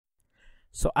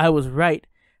So I was right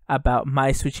about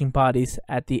Mai switching bodies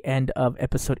at the end of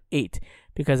episode 8.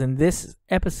 Because in this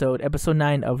episode, episode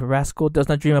 9 of Rascal Does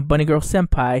Not Dream of Bunny Girl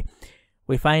Senpai,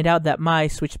 we find out that Mai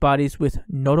switched bodies with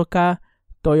Nodoka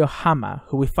Toyohama,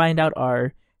 who we find out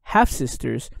are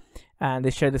half-sisters, and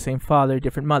they share the same father,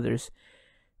 different mothers.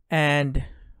 And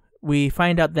we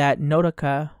find out that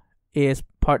Nodoka is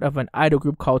part of an idol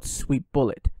group called Sweet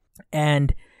Bullet.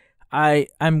 And I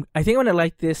think I'm gonna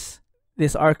like this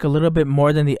arc a little bit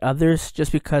more than the others,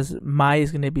 just because Mai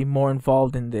is gonna be more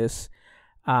involved in this.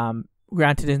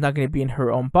 Granted, it's not gonna be in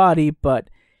her own body, but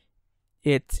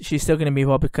she's still gonna be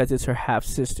involved because it's her half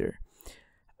sister.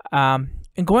 And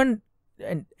going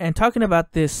and talking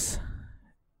about this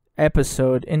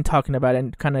episode and talking about it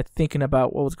and kind of thinking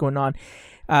about what was going on,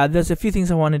 there's a few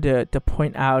things I wanted to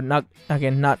point out.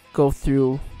 Not go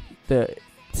through the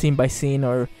scene by scene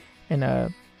or in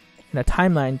a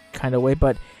timeline kind of way,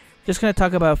 but just gonna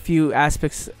talk about a few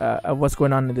aspects of what's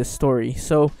going on in this story.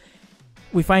 So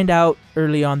we find out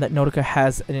early on that Nodoka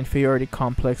has an inferiority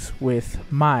complex with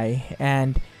Mai,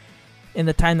 and in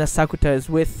the time that Sakuta is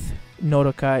with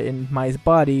Nodoka in Mai's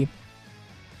body,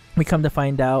 we come to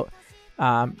find out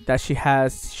that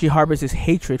she harbors this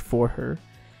hatred for her.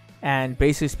 And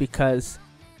basically it's because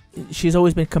she's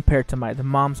always been compared to Mai. The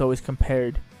mom's always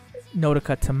compared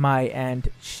Nodoka to Mai, and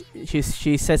she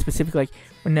said specifically, like,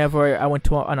 whenever I went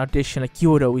to an audition, like,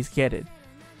 you would always get it,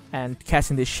 and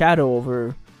casting this shadow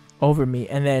over me.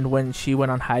 And then when she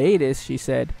went on hiatus, she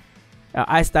said,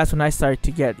 that's when I started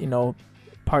to get,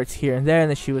 parts here and there, and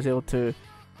then she was able to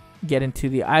get into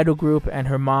the idol group, and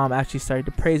her mom actually started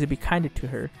to praise and be kinder to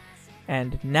her.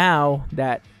 And now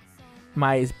that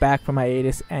Mai is back from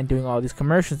hiatus and doing all these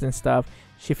commercials and stuff,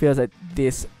 she feels that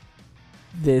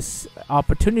this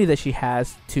opportunity that she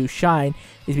has to shine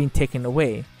is being taken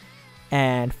away,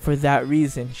 and for that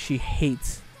reason she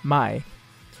hates Mai.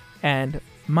 And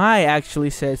Mai actually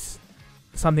says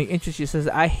something interesting. She says,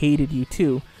 "I hated you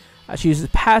too." She uses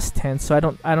past tense, so I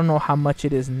don't know how much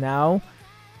it is now.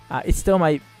 It still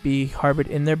might be harbored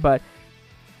in there, but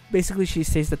basically she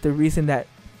says that the reason that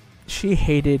she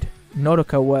hated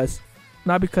Nodoka was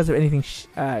not because of anything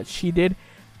she did,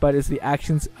 but it's the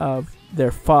actions of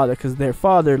their father, because their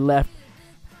father left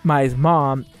Mai's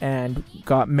mom and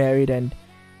got married and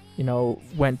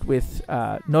went with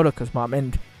Nodoka's mom,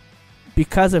 and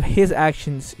because of his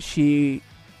actions she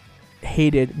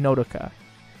hated Nodoka.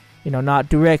 Not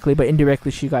directly, but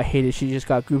indirectly she got hated. She just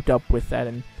got grouped up with that,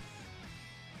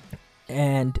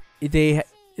 and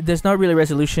there's not really a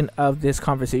resolution of this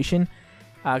conversation.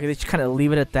 They just kind of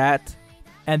leave it at that,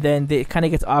 and then it kind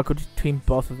of gets awkward between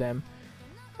both of them.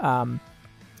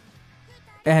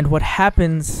 And what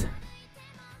happens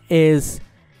is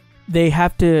they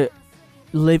have to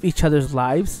live each other's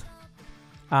lives,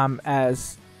 and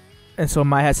so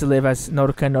Mai has to live as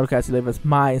Nodoka, and Nodoka has to live as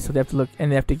Mai, and so they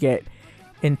have to get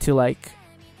into, like,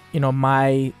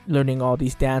 Mai learning all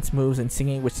these dance moves and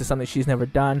singing, which is something she's never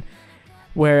done,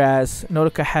 whereas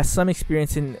Nodoka has some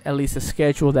experience in at least a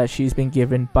schedule that she's been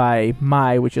given by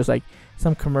Mai, which is like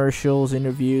some commercials,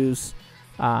 interviews,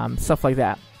 stuff like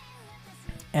that.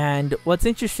 And what's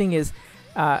interesting is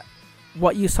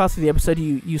what you saw through the episode.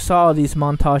 You saw these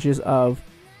montages of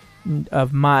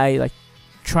Mai, like,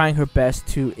 trying her best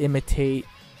to imitate,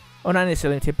 or not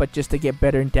necessarily imitate, but just to get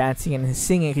better in dancing and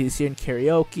singing. Because you see her in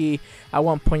karaoke. At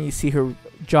one point you see her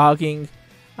jogging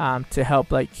to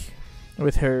help, like,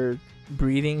 with her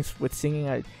breathings with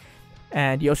singing,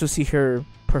 and you also see her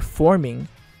performing,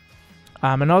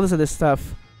 and all this other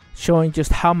stuff, showing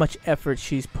just how much effort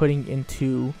she's putting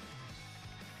into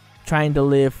trying to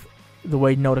live the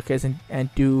way Nodoka is and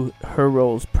do her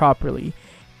roles properly.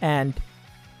 And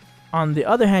on the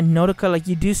other hand, Nodoka, like,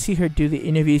 you do see her do the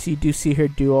interviews, you do see her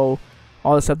do all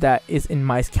the stuff that is in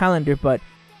Mai's calendar, but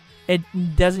it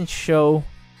doesn't show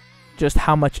just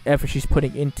how much effort she's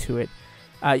putting into it.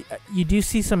 You do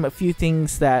see a few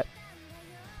things that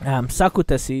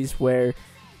Sakuta sees, where,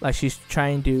 like, she's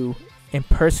trying to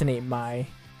impersonate Mai,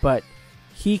 but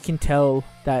he can tell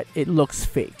that it looks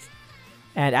fake.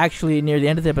 And actually, near the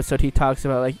end of the episode, he talks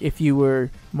about, like, if you were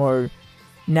more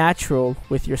natural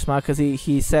with your smile, because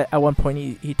he said at one point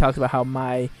he talks about how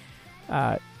Mai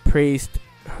praised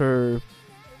her,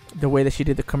 the way that she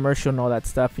did the commercial and all that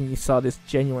stuff, and you saw this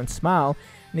genuine smile,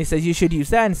 and he says you should use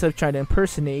that instead of trying to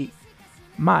impersonate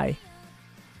Mai.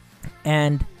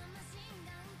 And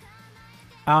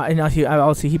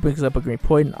also he brings up a great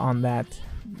point on that,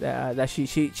 that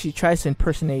she tries to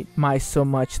impersonate Mai so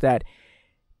much that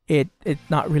it's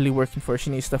not really working for her. She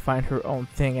needs to find her own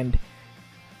thing. And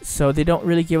so they don't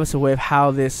really give us a way of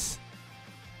how this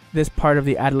part of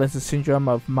the adolescent syndrome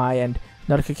of Mai and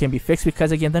Nodoka can be fixed,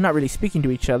 because again, they're not really speaking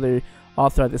to each other all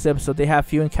throughout this episode. They have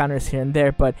few encounters here and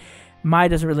there, but Mai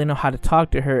doesn't really know how to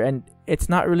talk to her, and it's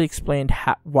not really explained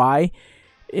why.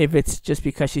 If it's just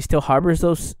because she still harbors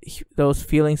those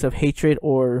feelings of hatred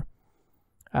or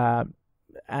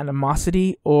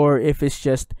animosity, or if it's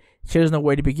just she doesn't know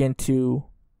where to begin to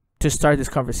start this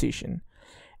conversation.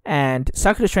 And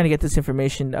Sakura's trying to get this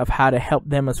information of how to help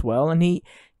them as well, and he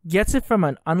gets it from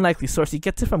an unlikely source. He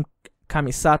gets it from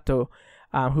Kamisato,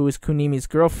 who is Kunimi's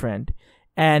girlfriend,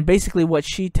 and basically what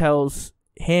she tells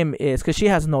him is, because she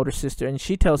has an older sister, and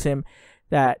she tells him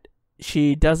that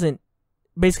she doesn't,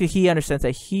 basically he understands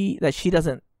that she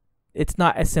doesn't, it's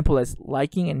not as simple as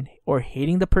liking or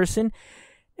hating the person.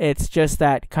 It's just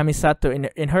that Kamisato,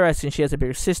 in her essence, she has a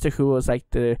bigger sister who was like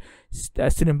the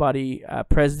student body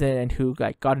president, and who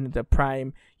like got into the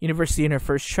prime university in her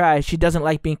first try. She doesn't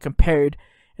like being compared,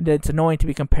 and it's annoying to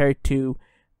be compared to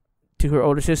her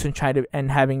older sister,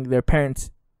 and having their parents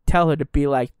tell her to be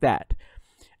like that.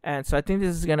 And so I think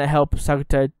this is gonna help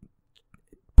Sakura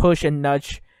push and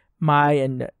nudge Mai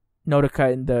and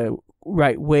Nodoka in the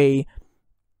right way,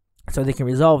 so they can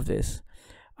resolve this.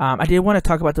 I did want to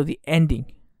talk about the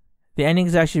ending. The ending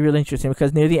is actually really interesting,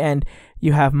 because near the end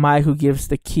you have Mai, who gives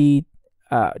the key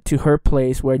to her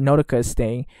place where Nodoka is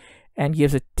staying, and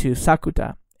gives it to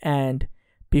Sakura. And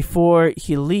before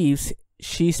he leaves,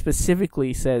 she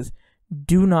specifically says,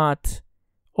 "Do not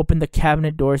open the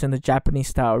cabinet doors in the Japanese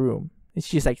style room."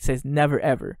 She's like, says never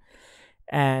ever.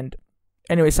 And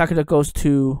anyway, Sakura goes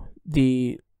to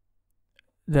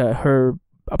her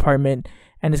apartment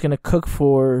and is gonna cook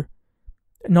for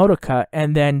Nodoka,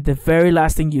 and then the very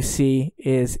last thing you see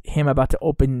is him about to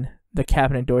open the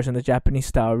cabinet doors in the Japanese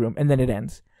style room, and then it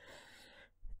ends.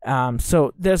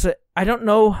 So I don't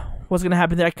know what's gonna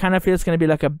happen there. I kind of feel it's gonna be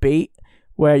like a bait,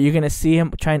 where you're gonna see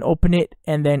him try and open it,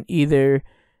 and then either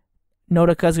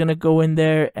Nodoka's gonna go in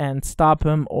there and stop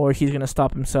him, or he's gonna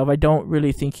stop himself. I don't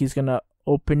really think he's gonna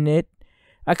open it.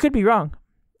 I could be wrong.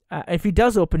 If he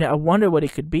does open it, I wonder what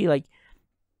it could be. Like,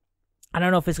 I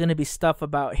don't know if it's gonna be stuff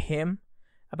about him,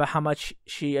 about how much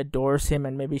she adores him,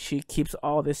 and maybe she keeps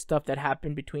all this stuff that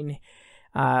happened between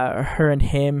her and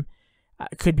him.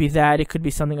 It could be that. It could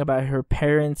be something about her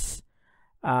parents.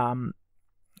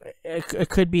 It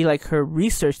could be like her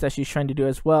research that she's trying to do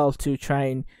as well, to try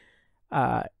and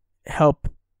help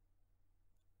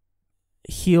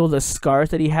heal the scars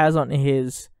that he has on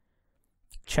his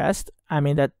chest. I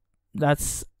mean,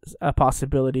 that's a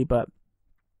possibility, but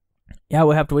yeah,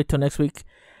 we'll have to wait till next week.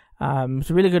 It's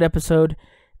a really good episode.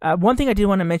 One thing I did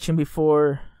want to mention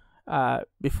before I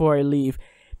leave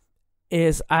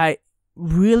is I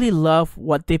really love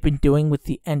what they've been doing with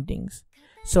the endings.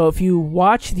 So if you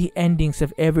watch the endings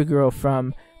of every girl,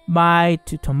 from Mai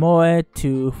to Tomoe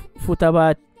to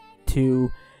Futaba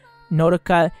to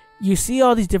Nodoka, you see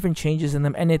all these different changes in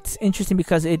them, and it's interesting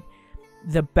because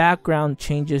the background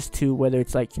changes to whether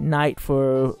it's like night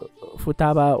for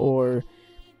Futaba, or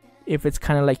if it's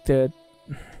kind of like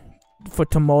for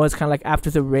Tomoe, it's kind of like after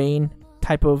the rain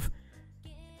type of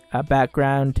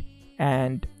background,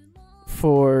 and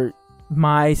for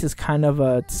Mai's is kind of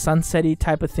a sunsetty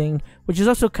type of thing, which is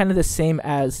also kind of the same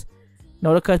as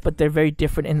Nodoka's, but they're very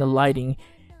different in the lighting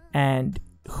and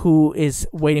who is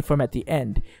waiting for him at the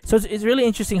end. So it's really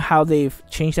interesting how they've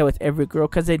changed that with every girl,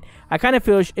 because I kind of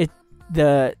feel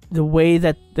the way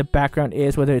that the background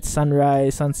is, whether it's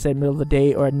sunrise, sunset, middle of the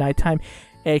day, or at nighttime,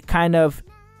 it kind of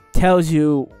tells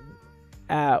you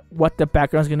what the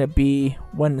background is going to be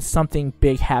when something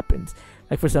big happens.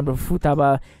 Like, for example,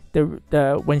 Futaba,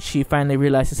 when she finally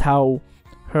realizes how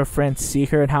her friends see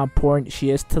her and how important she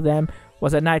is to them,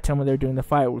 was at nighttime when they were doing the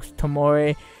fireworks.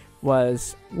 Tomoe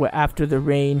was after the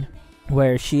rain,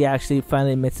 where she actually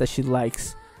finally admits that she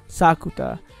likes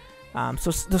Sakura.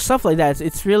 So the stuff like that,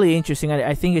 it's really interesting.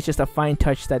 I think it's just a fine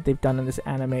touch that they've done in this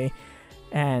anime.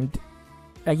 And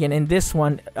again, in this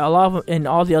one, in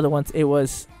all the other ones, it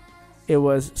was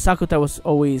Sakura was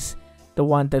always the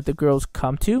one that the girls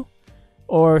come to,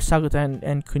 or Sakura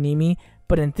and Kunimi.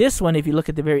 But in this one, if you look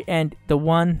at the very end, the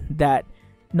one that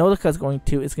Nodoka is going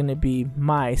to is going to be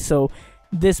Mai. So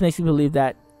this makes me believe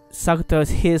that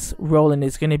his role in it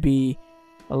is going to be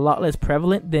a lot less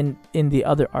prevalent than in the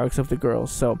other arcs of the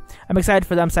girls. So I'm excited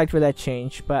for that. I'm psyched for that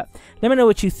change. But let me know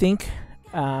what you think.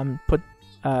 Put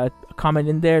a comment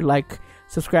in there, like,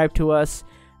 subscribe to us,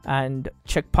 and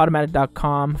check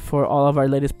Podomatic.com for all of our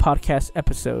latest podcast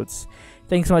episodes.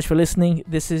 Thanks so much for listening.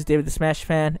 This is David the Smash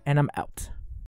Fan, and I'm out.